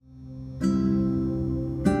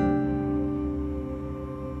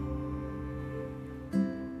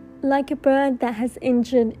like a bird that has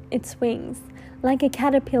injured its wings, like a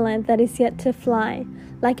caterpillar that is yet to fly,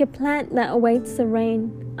 like a plant that awaits the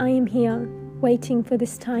rain. I am here, waiting for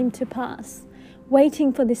this time to pass.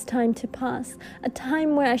 Waiting for this time to pass, a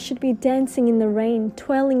time where I should be dancing in the rain,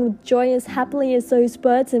 twirling with joy as happily as those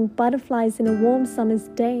birds and butterflies in a warm summer's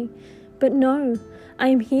day. But no, I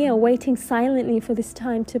am here waiting silently for this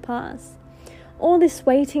time to pass. All this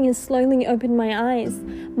waiting has slowly opened my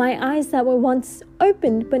eyes that were once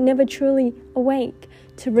opened but never truly awake,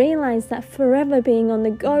 to realize that forever being on the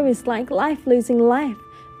go is like life losing life.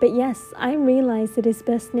 But yes, I realize it is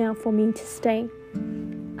best now for me to stay.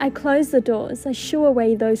 I close the doors, I shoo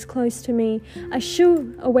away those close to me, I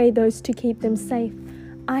shoo away those to keep them safe.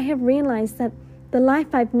 I have realized that the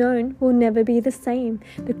life I've known will never be the same.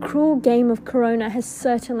 The cruel game of Corona has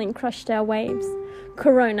certainly crushed our waves.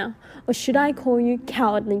 Corona, or should I call you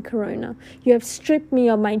cowardly Corona? You have stripped me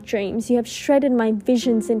of my dreams, you have shredded my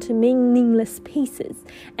visions into meaningless pieces,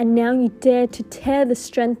 and now you dare to tear the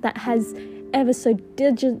strength that has ever so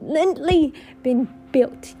diligently been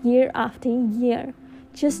built year after year.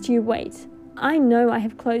 Just you wait. I know I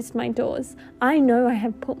have closed my doors. I know I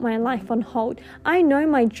have put my life on hold. I know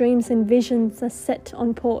my dreams and visions are set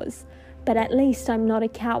on pause. But at least I'm not a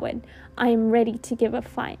coward. I am ready to give a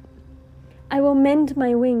fight. I will mend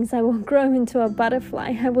my wings. I will grow into a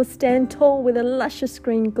butterfly. I will stand tall with a luscious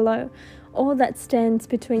green glow. All that stands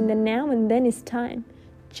between the now and then is time.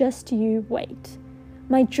 Just you wait.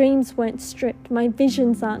 My dreams weren't stripped, my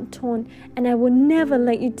visions aren't torn, and I will never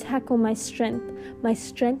let you tackle my strength. My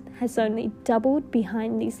strength has only doubled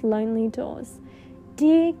behind these lonely doors.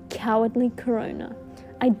 Dear cowardly Corona,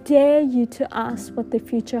 I dare you to ask what the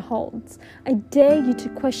future holds. I dare you to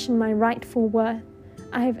question my rightful worth.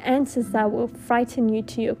 I have answers that will frighten you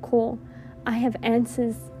to your core. I have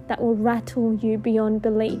answers that will rattle you beyond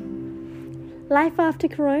belief. Life after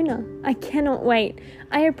Corona, I cannot wait.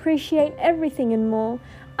 I appreciate everything and more.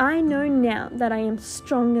 I know now that I am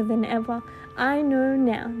stronger than ever. I know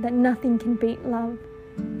now that nothing can beat love.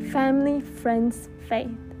 Family, friends,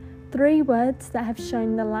 faith. 3 words that have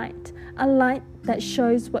shown the light. A light that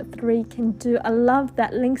shows what 3 can do. A love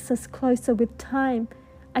that links us closer with time.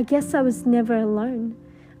 I guess I was never alone.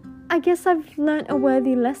 I guess I've learnt a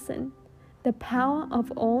worthy lesson. The power of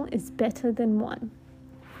all is better than one.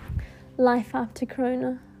 Life after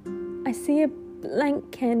Corona. I see a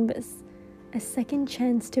blank canvas, a second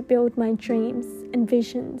chance to build my dreams and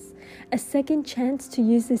visions, a second chance to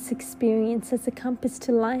use this experience as a compass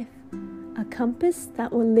to life, a compass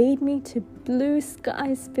that will lead me to blue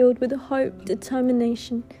skies filled with hope,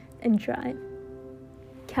 determination, and drive.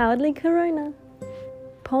 Cowardly Corona.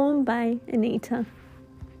 Poem by Anita.